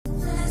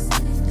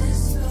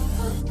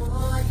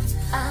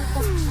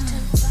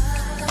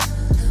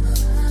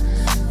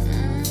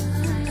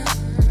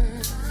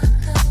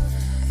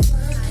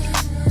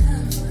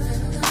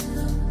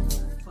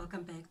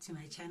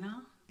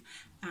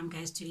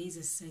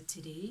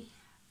today.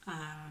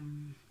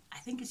 I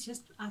think it's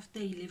just after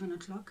 11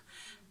 o'clock.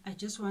 I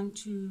just want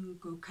to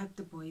go cut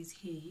the boys'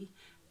 hair.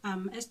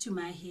 As to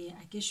my hair,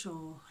 I guess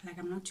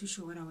I'm not too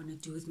sure what I want to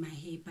do with my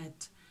hair,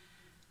 but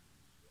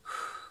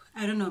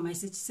I don't know. My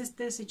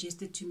sister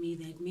suggested to me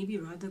that maybe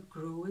rather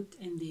grow it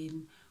and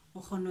then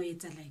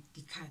it's like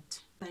the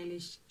cut,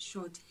 stylish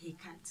short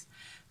haircut.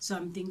 So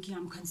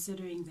I'm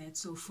considering that.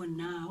 So for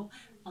now,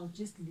 I'll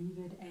just leave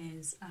it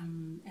as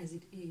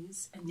it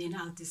is, and then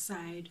I'll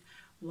decide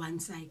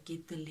once I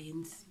get the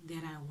length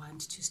that I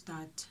want to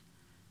start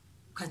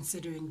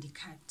considering the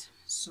cut.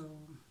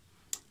 So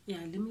yeah,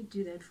 let me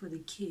do that for the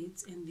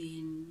kids, and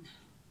then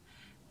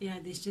yeah,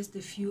 there's just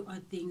a few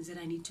odd things that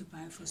I need to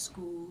buy for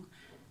school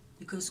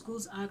because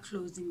schools are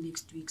closing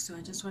next week. So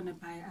I just want to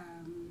buy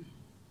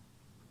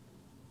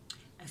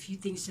a few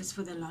things just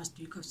for the last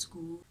week of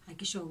school. I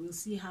guess we'll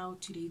see how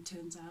today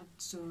turns out.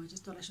 So I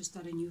just thought I should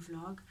start a new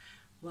vlog,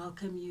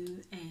 welcome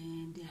you,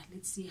 and yeah,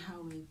 let's see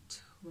how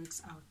it works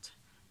out.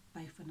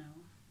 Bye for now.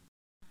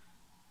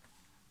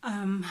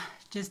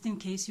 Just in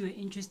case you were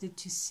interested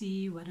to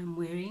see what I'm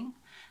wearing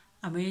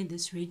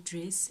this red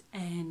dress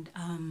and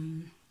a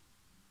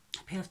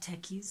pair of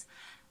tackies.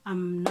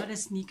 I'm not a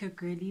sneaker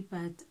girly,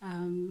 but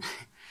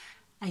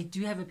I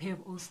do have a pair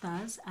of All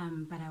Stars,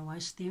 but I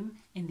washed them,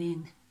 and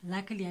then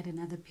luckily I had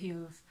another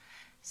pair of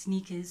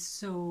sneakers.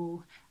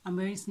 So I'm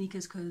wearing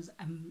sneakers because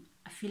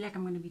I feel like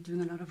I'm going to be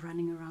doing a lot of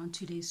running around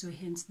today, so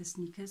hence the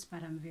sneakers,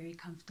 but I'm very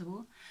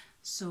comfortable.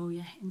 So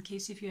yeah, in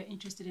case if you're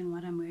interested in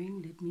what I'm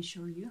wearing, let me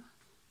show you.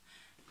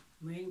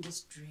 I'm wearing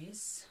this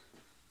dress.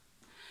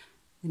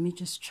 Let me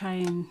just try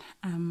and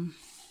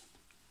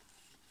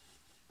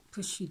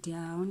push you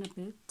down a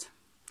bit.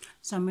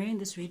 So I'm wearing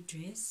this red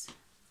dress.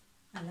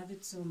 I love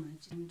it so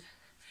much, and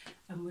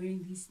I'm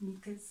wearing these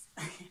sneakers.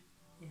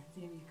 Yeah,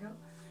 there we go.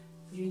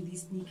 Wearing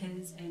these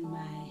sneakers and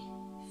my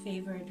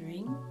favorite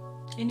ring.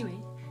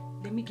 Anyway,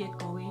 let me get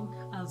going.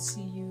 I'll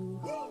see you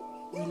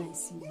when I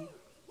see you.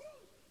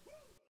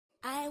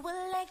 I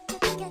would like to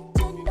get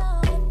to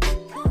know if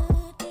it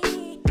could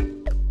be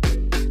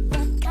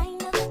the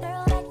kind of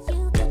girl that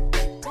you took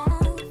me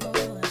down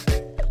for.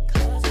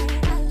 'Cause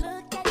when I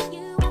look at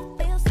you, I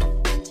feel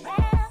something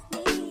tell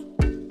me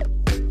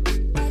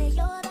that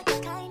you're the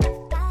kind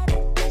of guy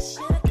that I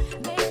should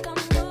make a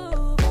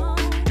move on.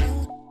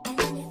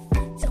 And if I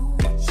don't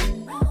let you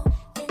know,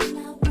 then I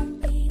won't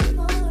be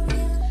for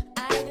real. I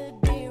could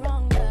be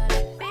wrong, but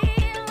I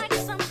feel like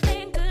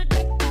something could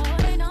be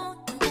going on.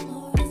 The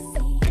more I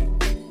see you,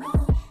 the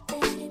more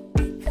that it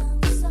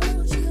becomes so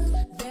true.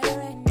 There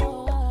ain't no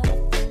other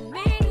for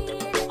me,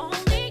 it's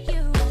only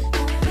you. I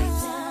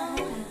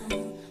wanna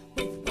be down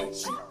with what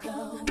you go.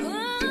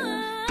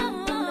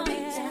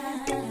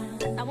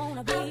 I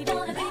wanna be down.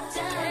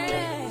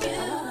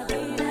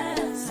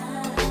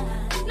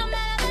 No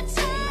matter the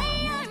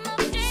time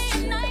of day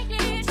and night,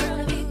 it's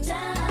gonna be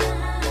down.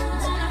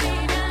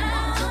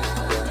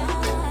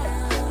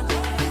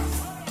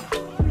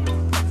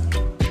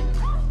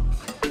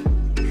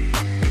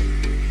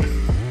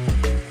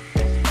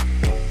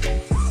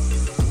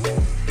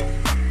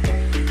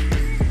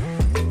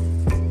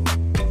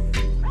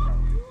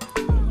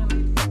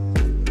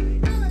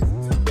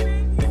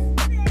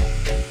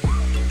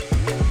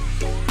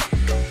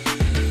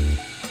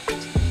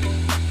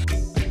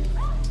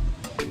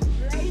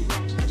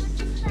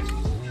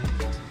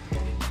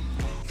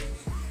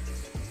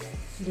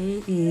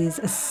 Today is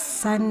a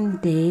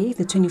Sunday,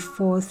 the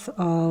 24th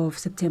of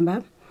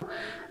September.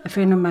 A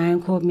friend of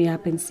mine called me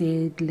up and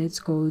said, let's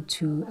go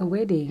to a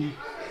wedding,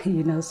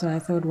 so I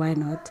thought, why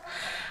not?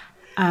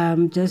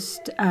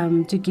 Just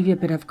to give you a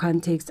bit of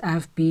context,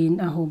 I've been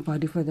a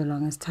homebody for the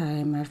longest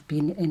time. I've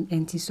been an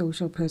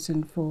antisocial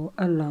person for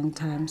a long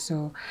time.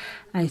 So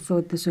I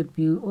thought this would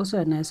be also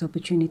a nice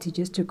opportunity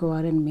just to go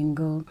out and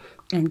mingle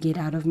and get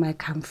out of my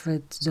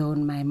comfort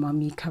zone, my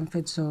mommy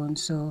comfort zone.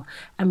 So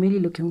I'm really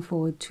looking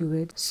forward to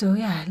it. So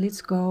yeah,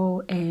 let's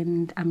go,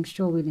 and I'm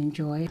sure we'll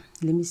enjoy.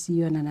 Let me see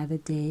you on another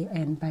day,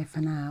 and bye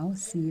for now.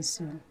 See you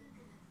soon.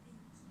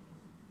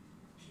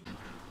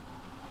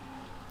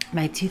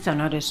 My teeth are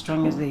not as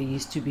strong as they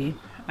used to be.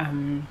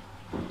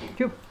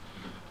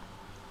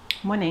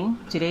 Morning.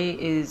 Today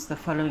is the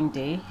following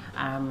day.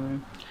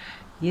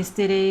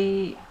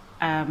 Yesterday,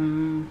 I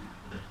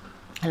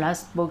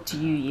last spoke to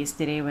you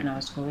yesterday when I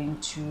was going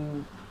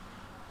to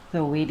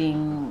the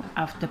wedding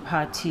after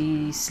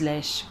party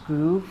 /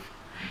 groove.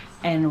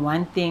 And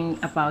one thing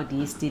about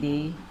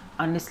yesterday,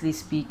 honestly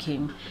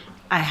speaking,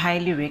 I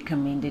highly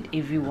recommend it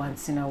every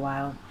once in a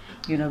while.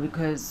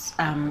 Because,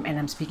 and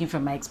I'm speaking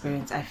from my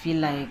experience, I feel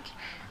like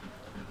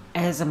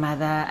as a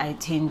mother, I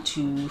tend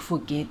to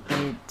forget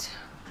that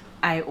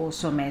I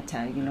also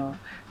matter,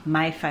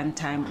 my fun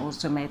time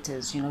also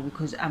matters,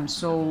 because I'm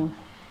so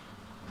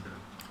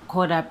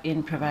caught up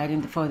in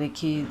providing for the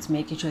kids,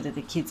 making sure that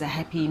the kids are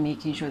happy,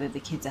 making sure that the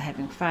kids are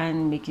having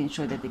fun, making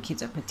sure that the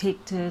kids are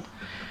protected.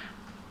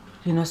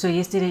 So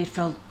yesterday it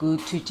felt good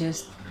to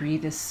just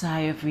breathe a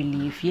sigh of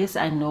relief. Yes,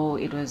 I know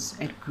it was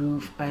at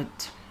Groove,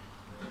 but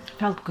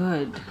felt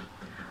good.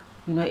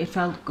 you know, it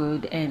felt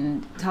good.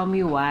 And tell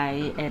me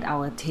why at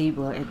our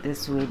table at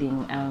this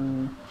wedding,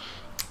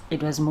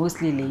 it was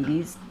mostly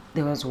ladies.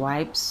 There was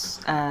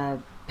wipes,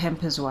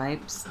 Pampers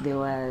wipes. There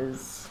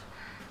was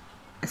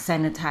a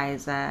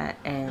sanitizer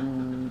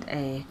and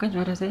what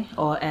did I say?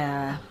 Or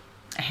a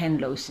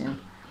hand lotion.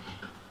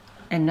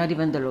 And not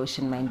even the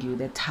lotion, mind you,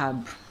 the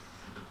tub.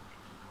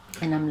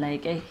 And I'm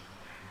like, hey,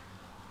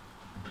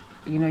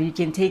 you know, you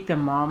can take the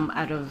mom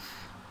out of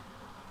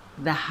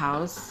the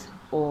house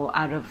or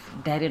out of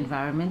that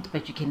environment,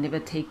 but you can never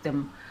take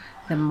the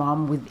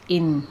mom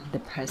within the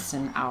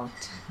person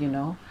out, you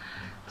know.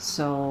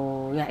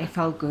 So yeah, it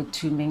felt good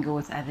to mingle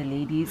with other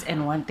ladies.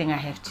 And one thing I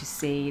have to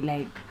say,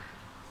 like,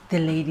 the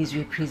ladies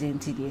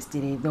represented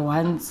yesterday, the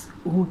ones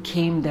who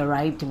came the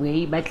right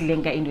way, but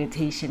Lenga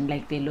invitation,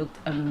 like, they looked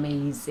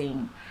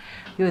amazing.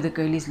 Yo, the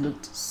girlies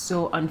looked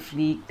so on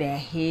fleek. Their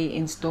hair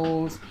in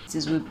stalls,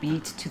 this were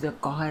beat to the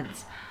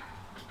gods.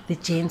 The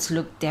gents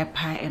looked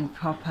dapper and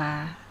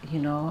proper, you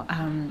know.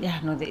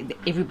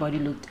 Everybody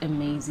looked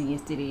amazing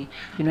yesterday,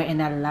 you know,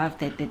 and I love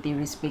that they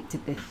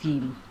respected the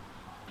theme.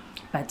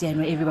 But yeah,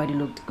 no, everybody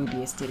looked good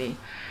yesterday.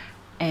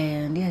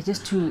 And yeah,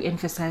 just to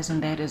emphasize on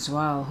that as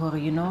well,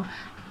 you know,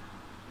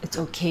 it's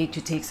okay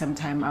to take some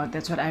time out.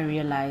 That's what I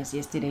realized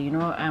yesterday, you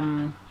know.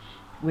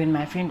 When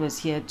my friend was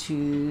here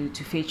to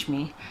fetch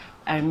me,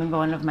 I remember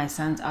one of my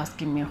sons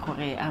asking me,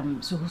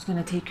 so who's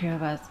gonna take care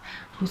of us?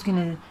 Who's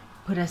gonna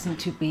put us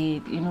into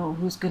bed? You know,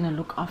 who's gonna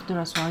look after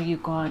us while you're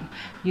gone?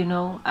 You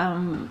know,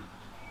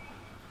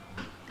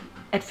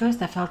 at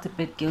first I felt a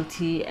bit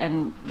guilty,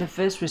 and the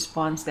first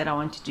response that I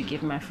wanted to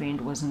give my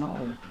friend was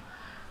no,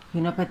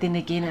 you know. But then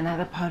again,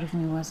 another part of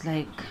me was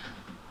like,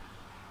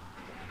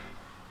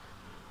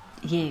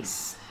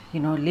 yes,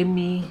 you know, let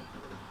me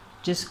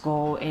just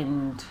go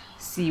and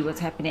see what's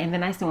happening. And the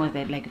nice thing was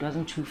that, like, it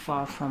wasn't too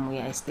far from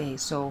where I stay.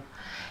 So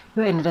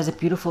and it was a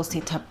beautiful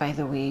setup, by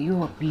the way. You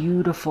were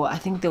beautiful. I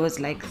think there was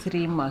like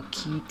 3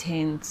 marquee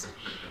tents.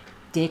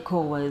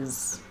 Deco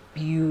was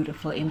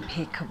beautiful,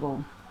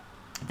 impeccable.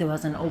 There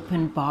was an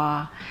open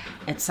bar.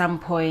 At some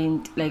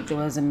point, like, there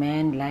was a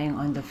man lying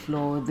on the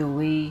floor. The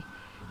way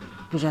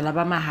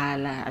Bujalaba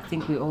Mahala, I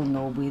think we all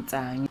know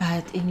Buitsang.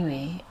 But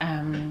anyway,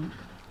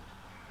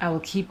 I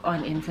will keep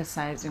on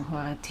emphasizing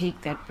her.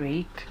 Take that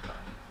break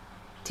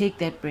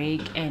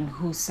and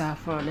husa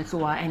for a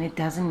little while, and it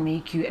doesn't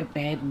make you a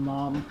bad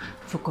mom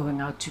for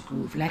going out to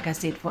groove. Like I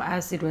said, for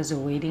us it was a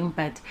wedding,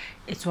 but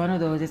it's one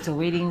of those, it's a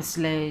wedding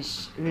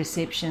 /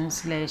 reception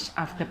 /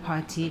 after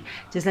party.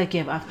 Just like you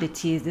have after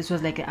teas, this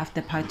was like an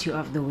after party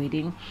of the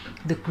wedding.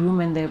 The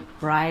groom and the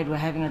bride were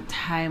having the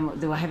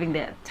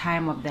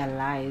time of their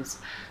lives.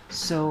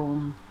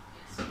 So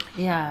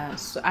yeah,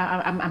 so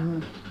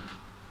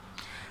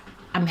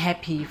I'm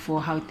happy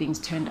for how things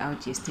turned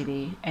out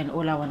yesterday, and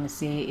all I want to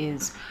say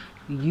is,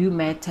 you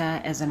matter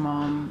as a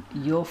mom.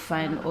 Your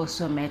fun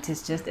also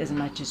matters just as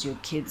much as your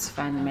kids'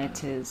 fun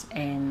matters,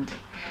 and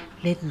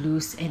let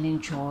loose and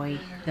enjoy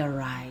the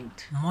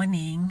ride.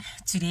 Morning.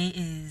 Today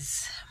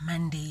is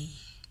Monday.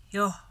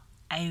 Yo,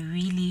 I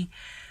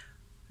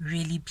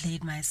really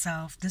played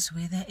myself. This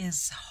weather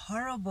is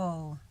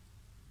horrible.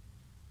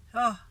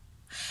 Oh,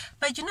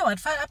 but you know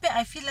what?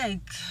 I feel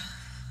like,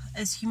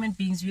 as human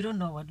beings, we don't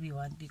know what we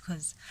want,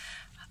 because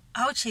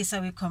how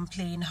chaser we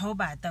complain, how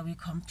bad that we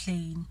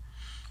complain.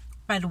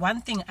 But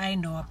one thing I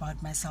know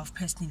about myself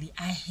personally,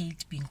 I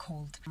hate being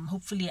cold.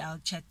 Hopefully I'll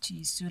chat to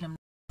you soon.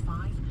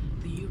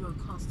 The euro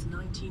costs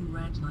 19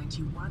 Rand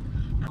 91,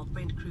 and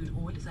Brent crude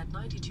oil is at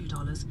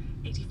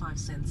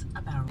 $92.85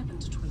 a barrel. 7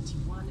 to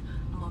 21,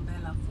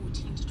 Marbella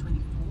 14 to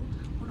 24,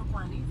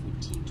 Polokwane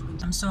 14 to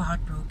 20. I'm so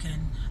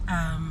heartbroken.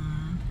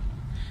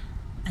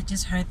 I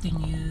just heard the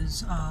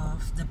news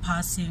of the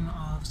passing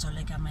of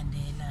Zoleka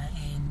Mandela,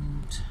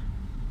 and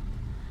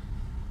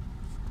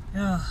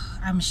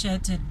I'm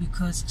shattered,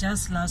 because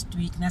just last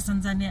week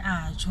Nasanzane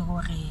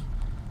Chore,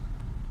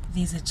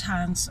 there's a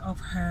chance of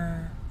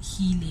her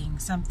healing,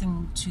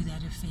 something to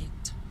that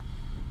effect,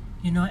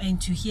 you know.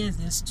 And to hear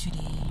this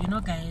today, you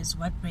know, guys,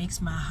 what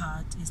breaks my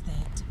heart is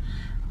that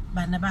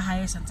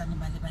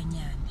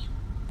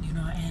you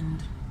know,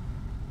 and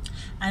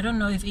I don't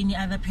know if any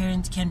other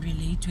parent can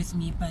relate with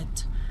me,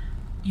 but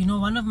you know,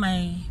 one of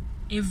my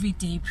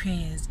everyday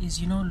prayers is,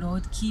 you know,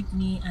 Lord, keep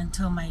me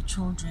until my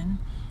children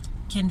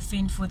can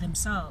fend for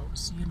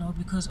themselves, you know,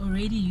 because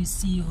already you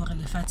see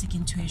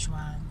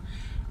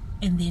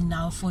and then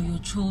now for your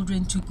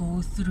children to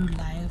go through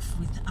life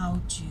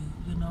without you,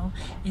 you know,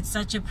 it's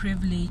such a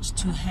privilege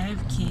to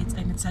have kids,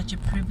 and it's such a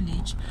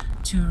privilege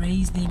to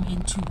raise them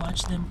and to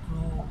watch them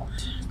grow.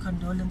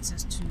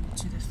 Condolences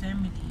to the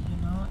family, you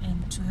know,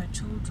 and to her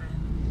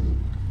children.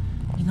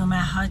 You know, my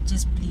heart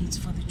just bleeds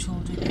for the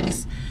children.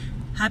 Because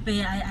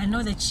Happy, I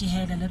know that she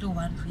had a little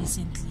one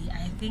recently.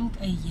 I think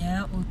a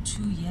year or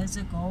 2 years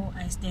ago.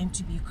 I stand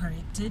to be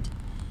corrected.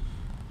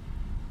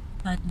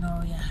 But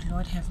no, yeah,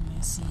 Lord have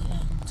mercy.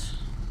 And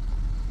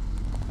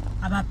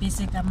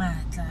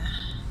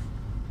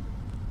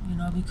you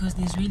know, because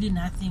there's really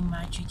nothing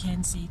much you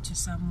can say to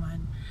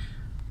someone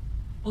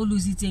or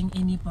losing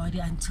anybody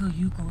until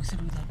you go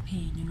through that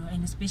pain, you know,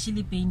 and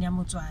especially pain ya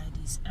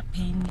motswadi, a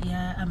pain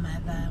ya a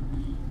mother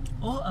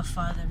or a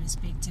father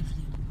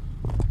respectively,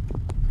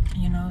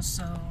 you know.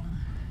 So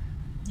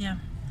yeah.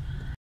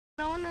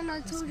 I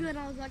told you when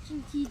I was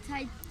watching Teen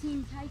Titans.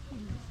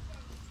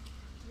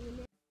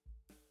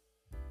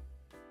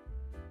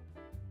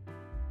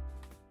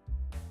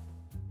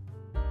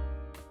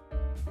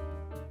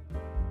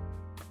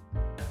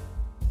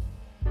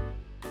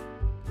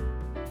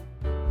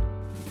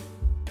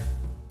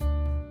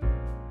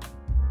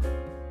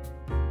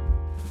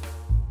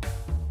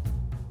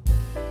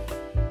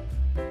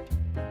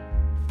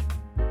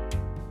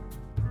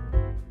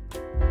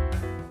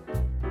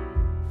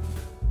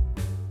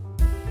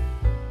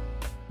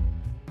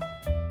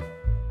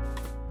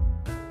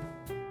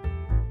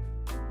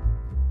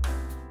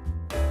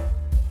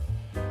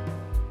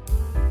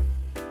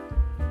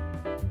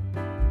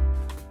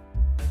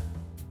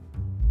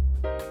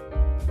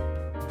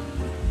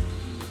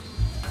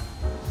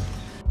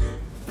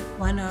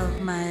 One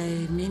of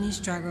my many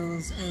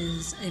struggles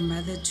as a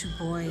mother to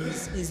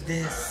boys is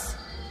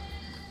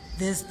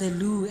the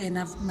loo, and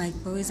my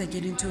boys are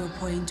getting to a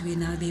point where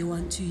now they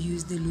want to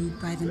use the loo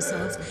by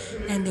themselves,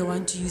 and they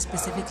want to use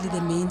specifically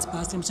the men's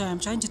bathroom. So I'm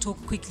trying to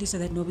talk quickly so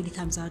that nobody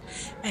comes out,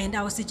 and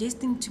I was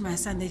suggesting to my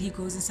son that he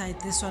goes inside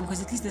this one,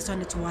 because at least this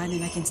one it's one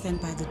and I can stand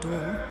by the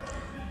door.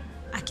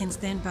 I can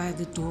stand by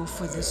the door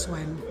for this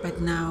one,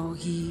 but now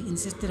he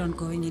insisted on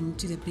going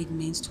into the big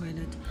men's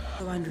toilet.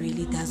 The one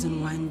really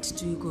doesn't want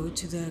to go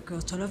to the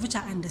girls' toilet, which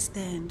I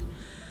understand.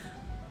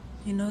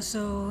 You know,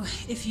 so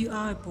if you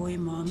are a boy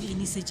mom,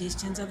 any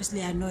suggestions?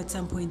 Obviously, I know at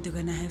some point they're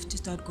gonna have to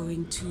start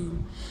going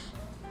to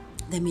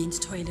the men's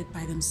toilet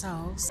by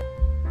themselves.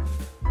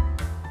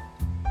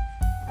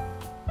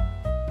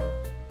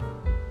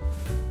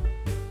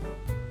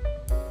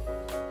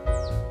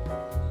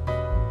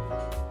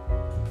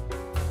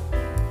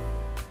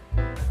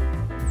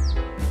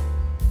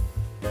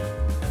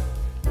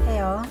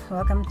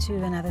 Welcome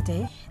to another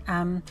day.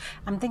 I'm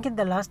thinking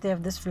the last day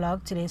of this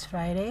vlog. Today's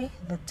Friday.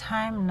 The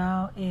time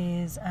now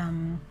is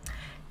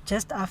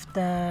just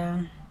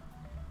after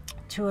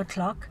 2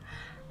 o'clock.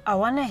 I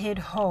want to head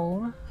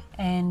home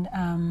and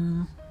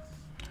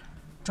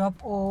drop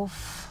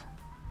off.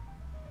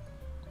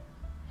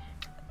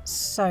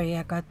 Sorry,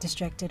 I got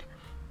distracted.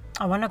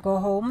 I want to go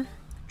home,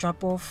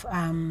 drop off,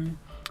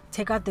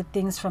 take out the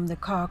things from the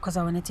car, because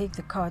I want to take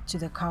the car to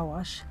the car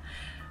wash.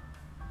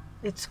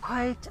 It's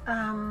quite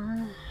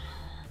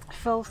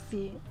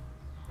filthy,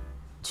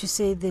 to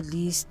say the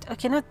least.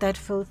 Okay, not that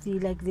filthy,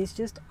 like there's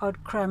just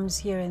odd crumbs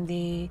here and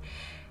there,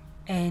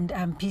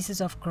 and pieces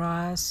of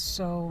grass.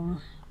 So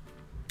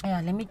yeah,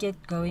 let me get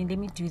going, let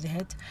me do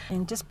that.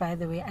 And just by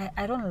the way,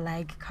 I don't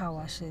like car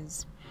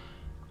washes.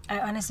 I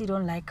honestly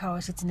don't like car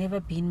wash. It's never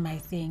been my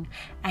thing.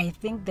 I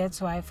think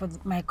that's why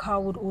my car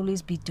would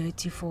always be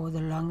dirty for the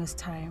longest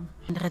time.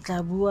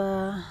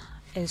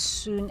 As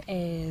soon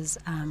as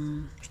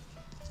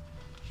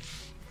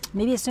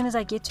maybe as soon as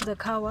I get to the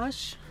car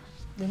wash.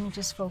 Let me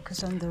just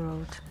focus on the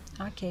road.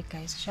 Okay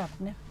guys, sharp,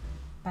 ne?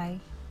 Bye.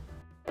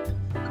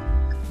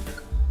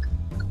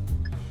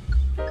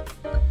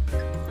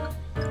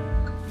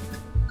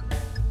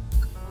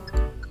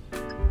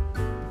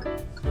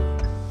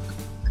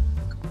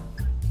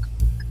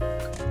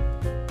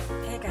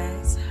 Hey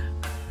guys,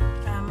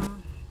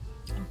 I'm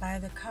by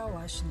the car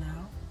wash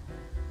now,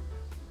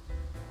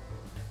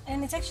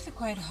 and it's actually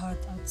quite hot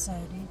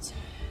outside.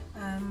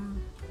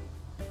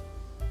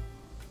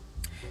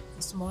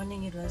 This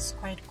morning it was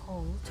quite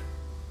cold.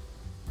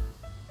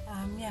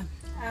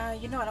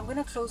 You know what, I'm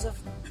gonna close off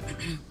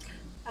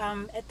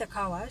at the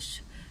car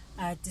wash.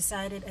 I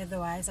decided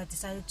otherwise. I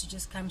decided to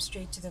just come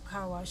straight to the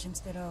car wash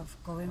instead of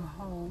going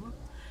home,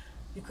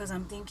 because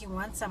I'm thinking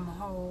once I'm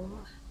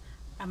home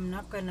I'm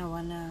not gonna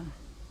wanna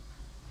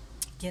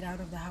get out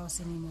of the house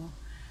anymore.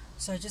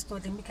 So I just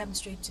thought, let me come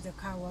straight to the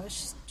car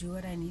wash, do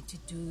what I need to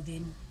do,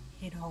 then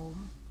head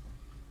home,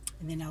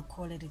 and then I'll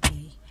call it a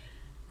day.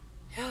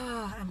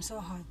 Oh, I'm so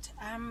hot.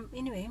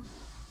 Anyway,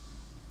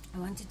 I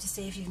wanted to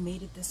say, if you've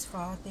made it this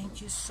far,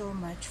 thank you so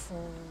much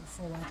for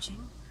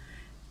watching,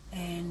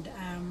 and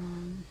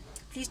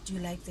please do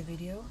like the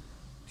video.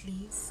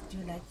 Please do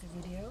like the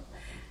video.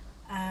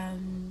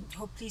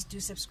 Please do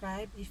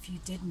subscribe if you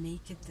did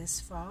make it this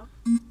far.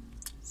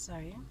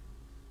 Sorry.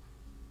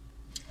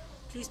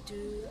 Please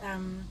do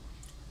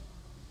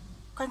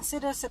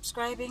consider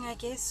subscribing, I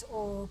guess,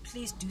 or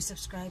please do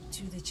subscribe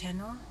to the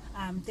channel.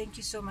 Thank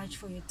you so much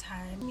for your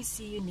time. Let me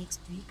see you next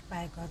week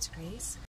by God's grace.